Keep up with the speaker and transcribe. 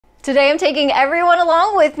Today I'm taking everyone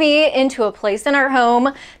along with me into a place in our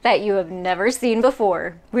home that you have never seen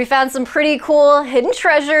before. We found some pretty cool hidden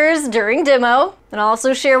treasures during demo, and I'll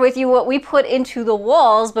also share with you what we put into the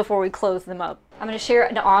walls before we close them up. I'm going to share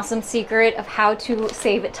an awesome secret of how to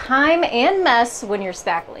save time and mess when you're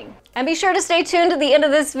spackling. And be sure to stay tuned to the end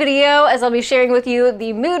of this video as I'll be sharing with you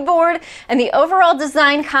the mood board and the overall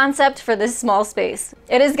design concept for this small space.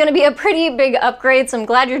 It is going to be a pretty big upgrade, so I'm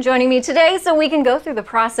glad you're joining me today so we can go through the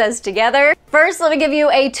process together. First, let me give you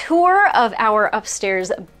a tour of our upstairs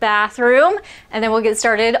bathroom, and then we'll get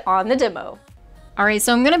started on the demo. All right,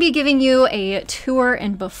 so I'm gonna be giving you a tour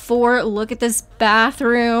and before look at this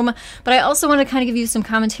bathroom, but I also want to kind of give you some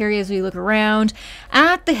commentary as we look around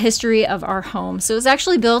at the history of our home. So it was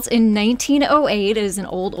actually built in 1908. It is an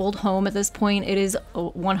old home at this point. It is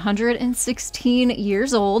 116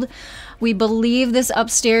 years old. We believe this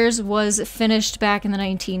upstairs was finished back in the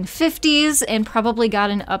 1950s and probably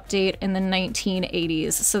got an update in the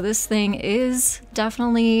 1980s. So this thing is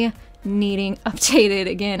definitely needing updated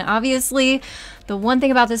again. Obviously, the one thing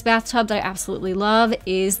about this bathtub that I absolutely love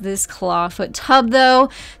is this clawfoot tub though.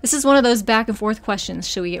 This is one of those back and forth questions.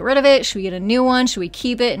 Should we get rid of it? Should we get a new one? Should we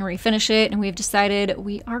keep it and refinish it? And we've decided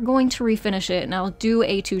we are going to refinish it, and I'll do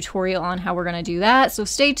a tutorial on how we're going to do that. So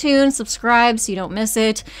stay tuned, subscribe so you don't miss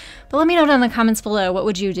it. But let me know down in the comments below, what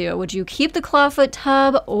would you do? Would you keep the clawfoot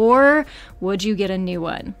tub or would you get a new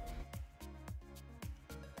one?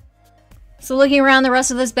 So looking around the rest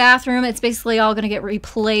of this bathroom, it's basically all going to get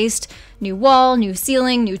replaced. New wall, new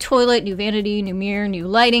ceiling, new toilet, new vanity, new mirror, new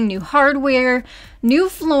lighting, new hardware, new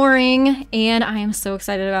flooring, and I am so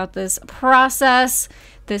excited about this process.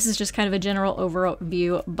 This is just kind of a general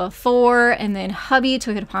overview before, and then hubby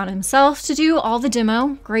took it upon himself to do all the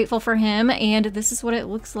demo. Grateful for him, and this is what it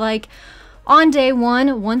looks like on day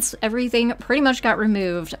one, once everything pretty much got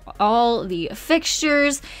removed. All the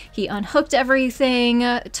fixtures, he unhooked everything,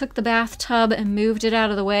 took the bathtub and moved it out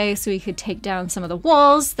of the way so he could take down some of the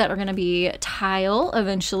walls that are going to be tile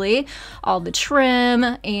eventually, all the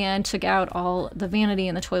trim, and took out all the vanity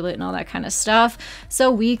in the toilet and all that kind of stuff so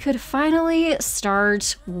we could finally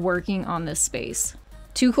start working on this space.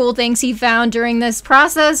 Two cool things he found during this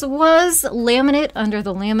process was laminate under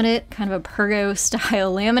the laminate, kind of a Pergo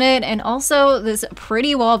style laminate, and also this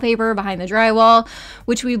pretty wallpaper behind the drywall,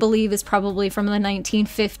 which we believe is probably from the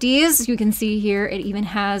 1950s. You can see here it even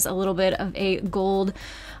has a little bit of a gold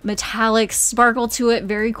metallic sparkle to it.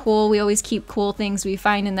 Very cool. We always keep cool things we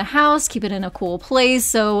find in the house, keep it in a cool place,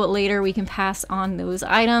 so later we can pass on those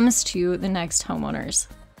items to the next homeowners.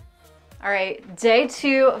 All right, day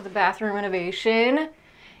two of the bathroom renovation.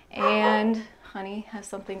 And honey has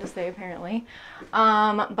something to say apparently.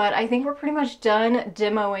 But I think we're pretty much done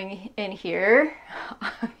demoing in here,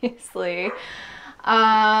 obviously.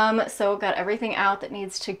 So got everything out that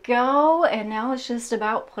needs to go, and now it's just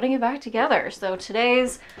about putting it back together. So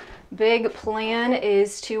today's big plan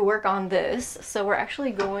is to work on this. So we're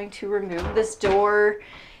actually going to remove this door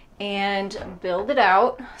and build it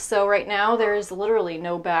out. So right now there's literally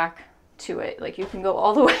no back to it. Like you can go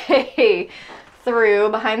all the way through.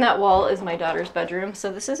 Behind that wall is my daughter's bedroom,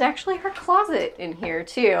 so this is actually her closet in here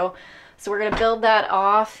too. So we're gonna build that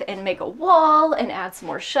off and make a wall and add some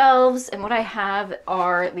more shelves. And what I have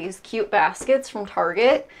are these cute baskets from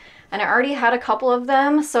Target, and I already had a couple of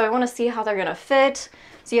them, so I want to see how they're gonna fit,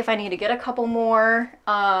 see if I need to get a couple more.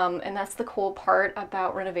 And that's the cool part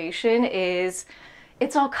about renovation, is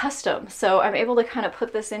it's all custom. So I'm able to kind of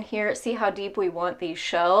put this in here, see how deep we want these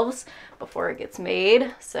shelves before it gets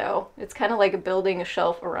made. So it's kind of like building a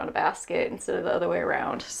shelf around a basket instead of the other way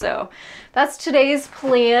around. So that's today's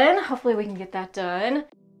plan. Hopefully we can get that done.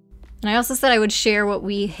 And I also said I would share what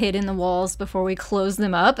we hid in the walls before we close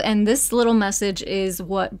them up. And this little message is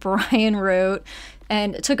what Brian wrote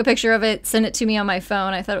and took a picture of it, sent it to me on my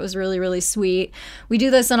phone. I thought it was really, really sweet. We do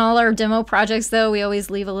this on all our demo projects though. We always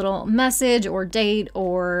leave a little message or date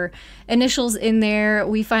or initials in there.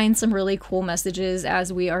 We find some really cool messages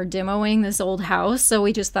as we are demoing this old house. So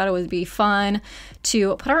we just thought it would be fun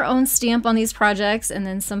to put our own stamp on these projects, and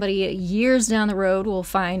then somebody years down the road will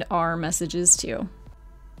find our messages too.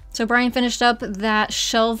 So Brian finished up that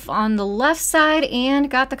shelf on the left side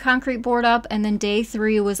and got the concrete board up, and then day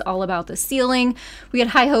 3 was all about the ceiling. We had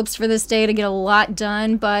high hopes for this day to get a lot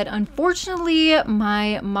done, but unfortunately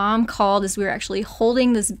my mom called as we were actually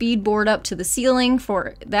holding this bead board up to the ceiling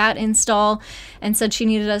for that install and said she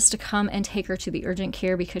needed us to come and take her to the urgent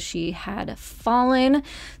care because she had fallen.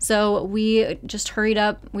 So we just hurried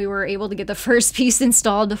up. We were able to get the first piece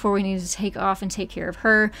installed before we needed to take off and take care of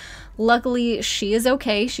her. Luckily, she is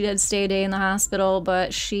okay. She She did stay a day in the hospital,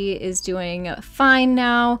 but she is doing fine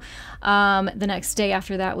now. The next day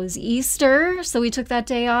after that was Easter, so we took that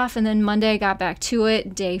day off, and then Monday I got back to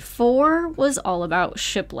it. Day 4 was all about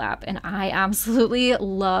shiplap, and I absolutely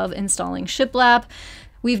love installing shiplap.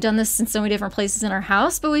 We've done this in so many different places in our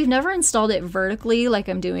house, but we've never installed it vertically like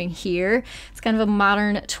I'm doing here. It's kind of a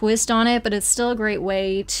modern twist on it, but it's still a great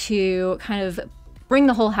way to kind of bring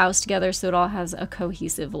the whole house together so it all has a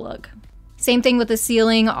cohesive look. Same thing with the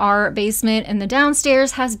ceiling. Our basement and the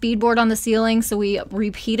downstairs has beadboard on the ceiling, so we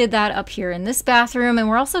repeated that up here in this bathroom, and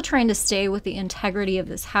we're also trying to stay with the integrity of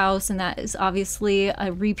this house, and that is obviously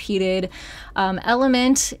a repeated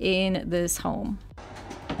element in this home.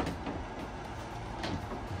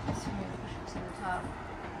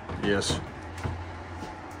 Yes.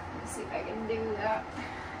 Let's see if I can do that.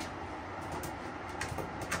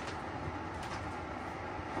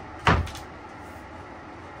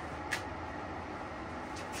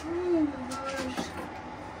 Oh my gosh.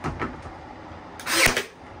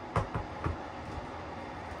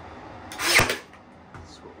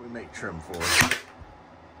 That's what we make trim for.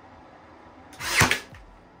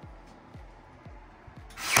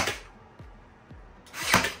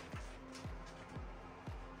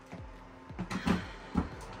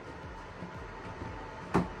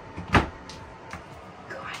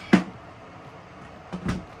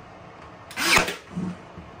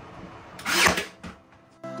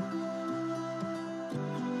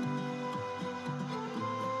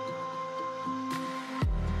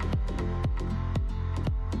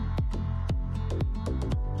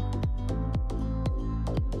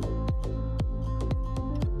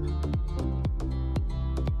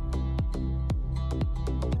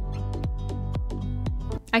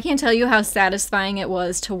 I can't tell you how satisfying it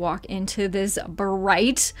was to walk into this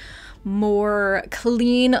bright, more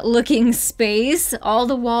clean looking space. All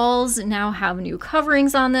the walls now have new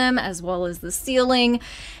coverings on them, as well as the ceiling,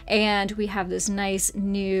 and we have this nice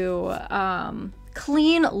new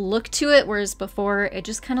clean look to it, whereas before it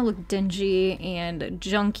just kind of looked dingy and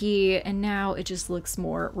junky, and now it just looks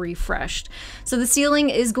more refreshed. So the ceiling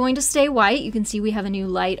is going to stay white. You can see we have a new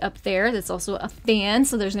light up there that's also a fan,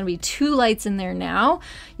 so there's going to be 2 lights in there now.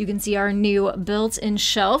 You can see our new built-in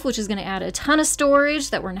shelf, which is going to add a ton of storage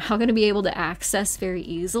that we're now going to be able to access very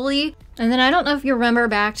easily. And then I don't know if you remember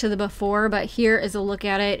back to the before, but here is a look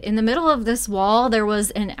at it. In the middle of this wall, there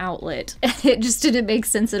was an outlet. It just didn't make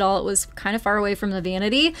sense at all. It was kind of far away from the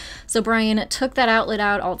vanity. So Brian took that outlet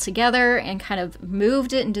out altogether and kind of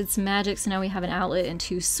moved it and did some magic. So now we have an outlet and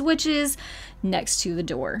 2 switches next to the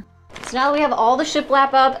door. So now that we have all the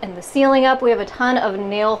shiplap up and the ceiling up, we have a ton of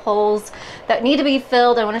nail holes that need to be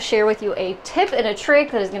filled. I want to share with you a tip and a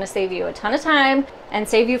trick that is going to save you a ton of time and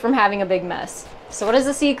save you from having a big mess. So what is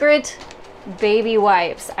the secret? Baby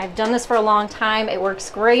wipes. I've done this for a long time. It works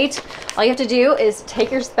great. All you have to do is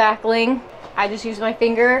take your spackling. I just use my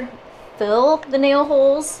finger, fill the nail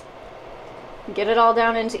holes, get it all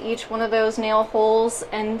down into each one of those nail holes,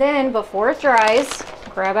 and then before it dries,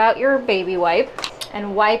 grab out your baby wipe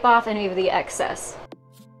and wipe off any of the excess.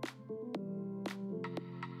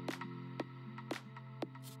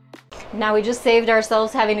 Now we just saved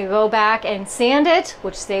ourselves having to go back and sand it,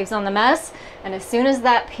 which saves on the mess. And as soon as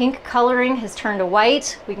that pink coloring has turned to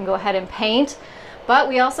white, we can go ahead and paint. But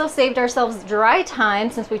we also saved ourselves dry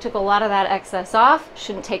time since we took a lot of that excess off.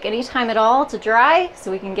 Shouldn't take any time at all to dry,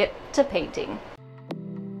 so we can get to painting.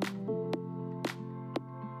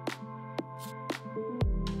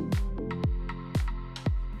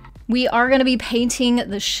 We are going to be painting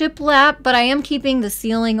the shiplap, but I am keeping the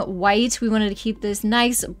ceiling white. We wanted to keep this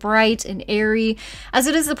nice, bright, and airy, as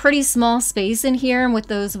it is a pretty small space in here, and with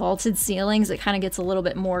those vaulted ceilings, it kind of gets a little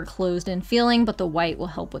bit more closed in feeling, but the white will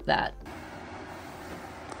help with that.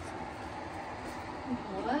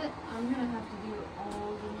 What? I'm going to have to do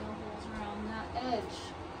all the nail holes around that edge.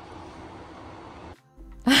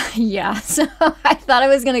 Yeah, so I thought I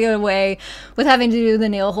was going to go away with having to do the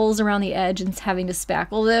nail holes around the edge and having to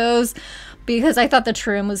spackle those because I thought the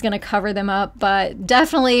trim was going to cover them up, but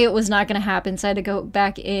definitely it was not going to happen. So I had to go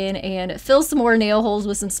back in and fill some more nail holes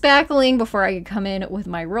with some spackling before I could come in with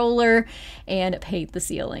my roller and paint the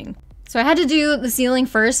ceiling. So I had to do the ceiling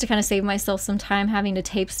first to kind of save myself some time having to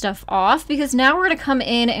tape stuff off, because now we're going to come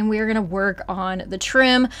in and we're going to work on the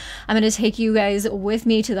trim. I'm going to take you guys with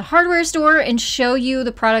me to the hardware store and show you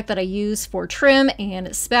the product that I use for trim and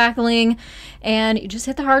spackling. And you just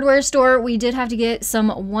hit the hardware store. We did have to get some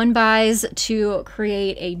 1-bys to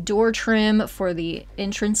create a door trim for the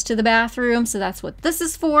entrance to the bathroom. So that's what this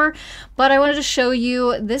is for. But I wanted to show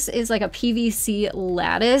you, this is like a PVC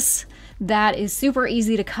lattice that is super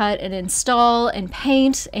easy to cut and install and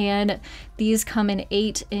paint. And these come in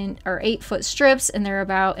 8-foot strips, and they're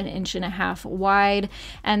about 1.5 inches wide.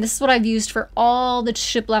 And this is what I've used for all the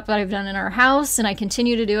shiplap that I've done in our house, and I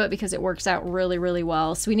continue to do it because it works out really, really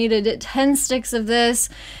well. So we needed 10 sticks of this,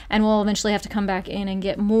 and we'll eventually have to come back in and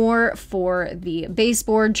get more for the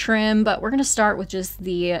baseboard trim, but we're going to start with just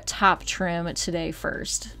the top trim today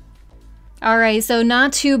first. All right, so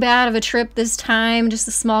not too bad of a trip this time, just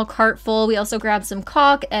a small cart full. We also grabbed some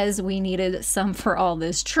caulk as we needed some for all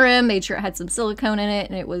this trim, made sure it had some silicone in it,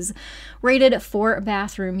 and it was rated for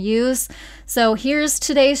bathroom use. So here's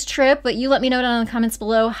today's trip, but you let me know down in the comments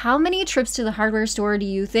below, how many trips to the hardware store do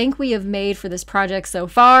you think we have made for this project so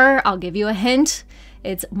far? I'll give you a hint,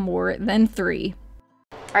 it's more than 3.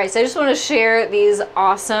 All right, so I just want to share these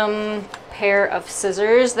awesome pair of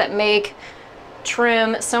scissors that make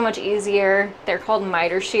trim so much easier. They're called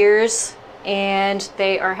miter shears, and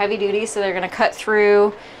they are heavy duty, so they're going to cut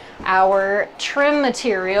through our trim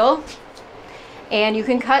material. And you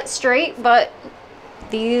can cut straight, but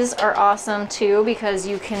these are awesome too because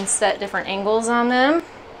you can set different angles on them,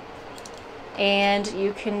 and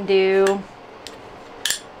you can do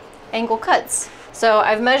angle cuts. So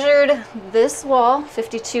I've measured this wall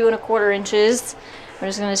 52.25 inches. I'm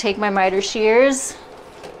just going to take my miter shears,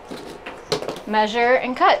 measure,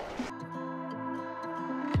 and cut.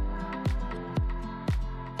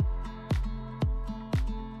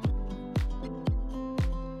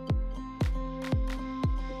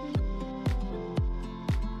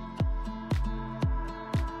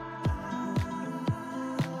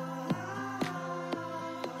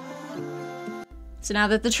 So now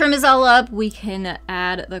that the trim is all up, we can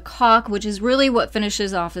add the caulk, which is really what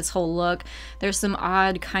finishes off this whole look. There's some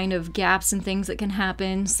odd kind of gaps and things that can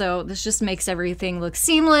happen, so this just makes everything look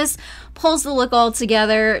seamless, pulls the look all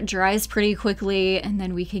together, dries pretty quickly, and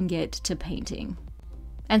then we can get to painting.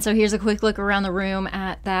 And so here's a quick look around the room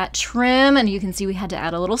at that trim, and you can see we had to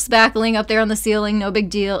add a little spackling up there on the ceiling. No big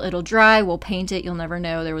deal, it'll dry, we'll paint it, you'll never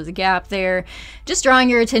know there was a gap there. Just drawing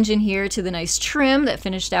your attention here to the nice trim that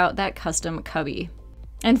finished out that custom cubby.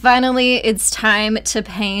 And finally, it's time to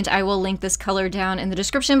paint. I will link this color down in the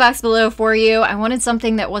description box below for you. I wanted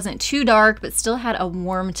something that wasn't too dark, but still had a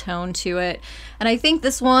warm tone to it. And I think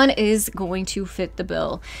this one is going to fit the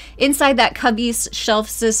bill. Inside that cubby's shelf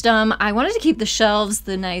system, I wanted to keep the shelves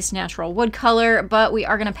the nice natural wood color, but we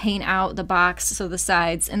are gonna paint out the box, so the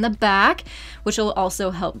sides and the back, which will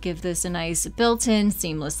also help give this a nice built-in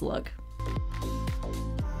seamless look.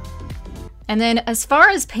 And then as far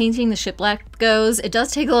as painting the shiplap goes, it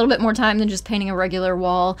does take a little bit more time than just painting a regular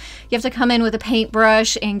wall. You have to come in with a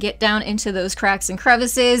paintbrush and get down into those cracks and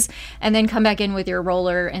crevices, and then come back in with your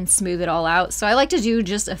roller and smooth it all out. So I like to do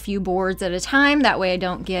just a few boards at a time. That way I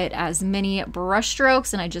don't get as many brush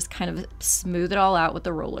strokes, and I just kind of smooth it all out with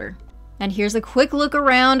the roller. And here's a quick look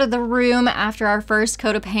around the room after our first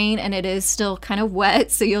coat of paint, and it is still kind of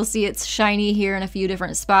wet, so you'll see it's shiny here in a few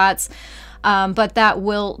different spots. But that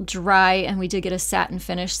will dry, and we did get a satin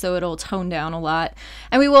finish, so it'll tone down a lot.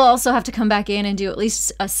 And we will also have to come back in and do at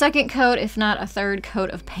least a second coat, if not a third coat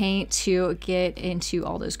of paint, to get into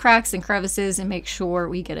all those cracks and crevices and make sure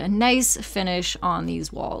we get a nice finish on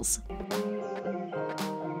these walls.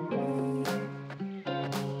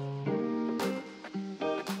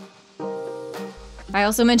 I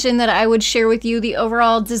also mentioned that I would share with you the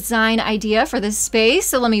overall design idea for this space,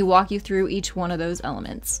 so let me walk you through each one of those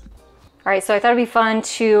elements. All right, so I thought it'd be fun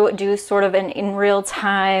to do sort of an in real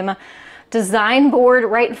time design board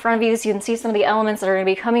right in front of you so you can see some of the elements that are gonna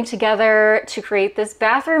be coming together to create this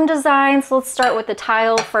bathroom design. So let's start with the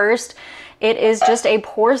tile first. It is just a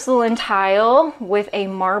porcelain tile with a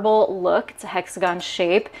marble look. It's a hexagon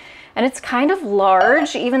shape, and it's kind of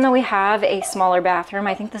large. Even though we have a smaller bathroom,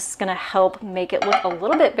 I think this is gonna help make it look a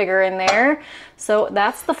little bit bigger in there. So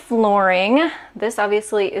that's the flooring. This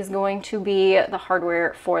obviously is going to be the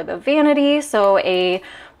hardware for the vanity. So a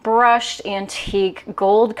brushed antique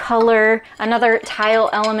gold color. Another tile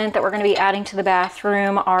element that we're going to be adding to the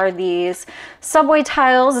bathroom are these subway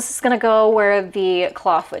tiles. This is going to go where the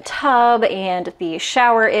clawfoot tub and the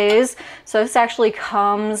shower is. So this actually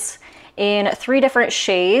comes in 3 different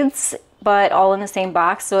shades, but all in the same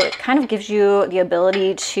box. So it kind of gives you the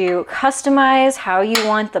ability to customize how you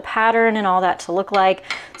want the pattern and all that to look like.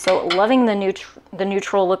 So loving the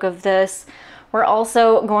neutral look of this. We're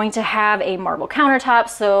also going to have a marble countertop.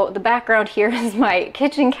 So the background here is my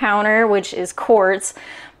kitchen counter, which is quartz,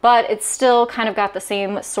 but it's still kind of got the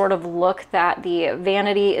same sort of look that the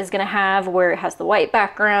vanity is gonna have, where it has the white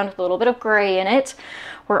background with a little bit of gray in it.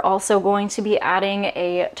 We're also going to be adding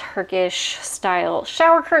a Turkish style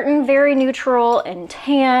shower curtain, very neutral and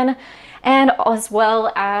tan. and as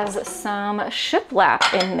well as some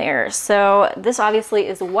shiplap in there. So this obviously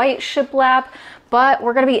is white shiplap, but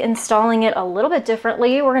we're going to be installing it a little bit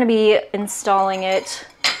differently. We're going to be installing it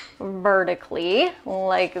vertically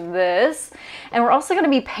like this, and we're also going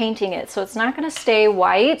to be painting it, so it's not going to stay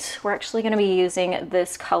white. We're actually going to be using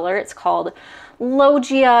this color. It's called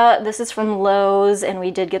Logia. This is from Lowe's, and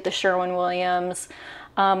we did get the Sherwin-Williams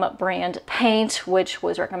brand paint, which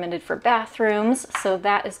was recommended for bathrooms. So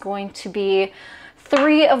that is going to be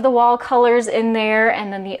 3 of the wall colors in there,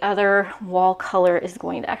 and then the other wall color is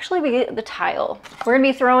going to actually be the tile. We're going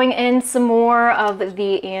to be throwing in some more of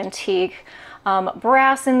the antique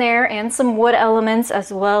brass in there and some wood elements,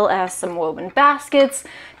 as well as some woven baskets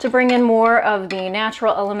to bring in more of the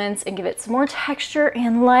natural elements and give it some more texture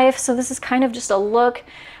and life. So this is kind of just a look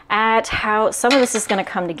at how some of this is going to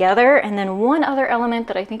come together. And then one other element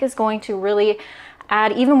that I think is going to really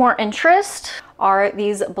add even more interest are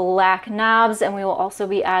these black knobs, and we will also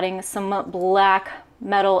be adding some black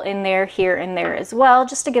metal in there, here and there as well,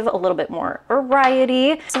 just to give it a little bit more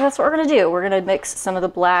variety. So that's what we're gonna do. We're gonna mix some of the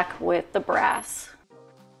black with the brass.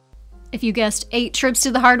 If you guessed 8 trips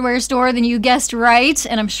to the hardware store, then you guessed right,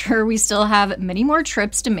 and I'm sure we still have many more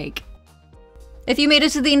trips to make. If you made it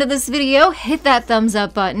to the end of this video, hit that thumbs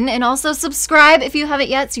up button, and also subscribe if you haven't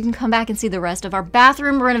yet, so you can come back and see the rest of our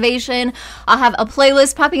bathroom renovation. I'll have a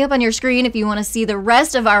playlist popping up on your screen if you want to see the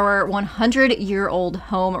rest of our 100-year-old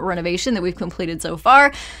home renovation that we've completed so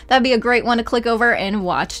far. That'd be a great one to click over and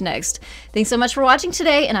watch next. Thanks so much for watching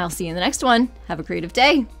today, and I'll see you in the next one. Have a creative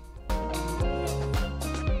day.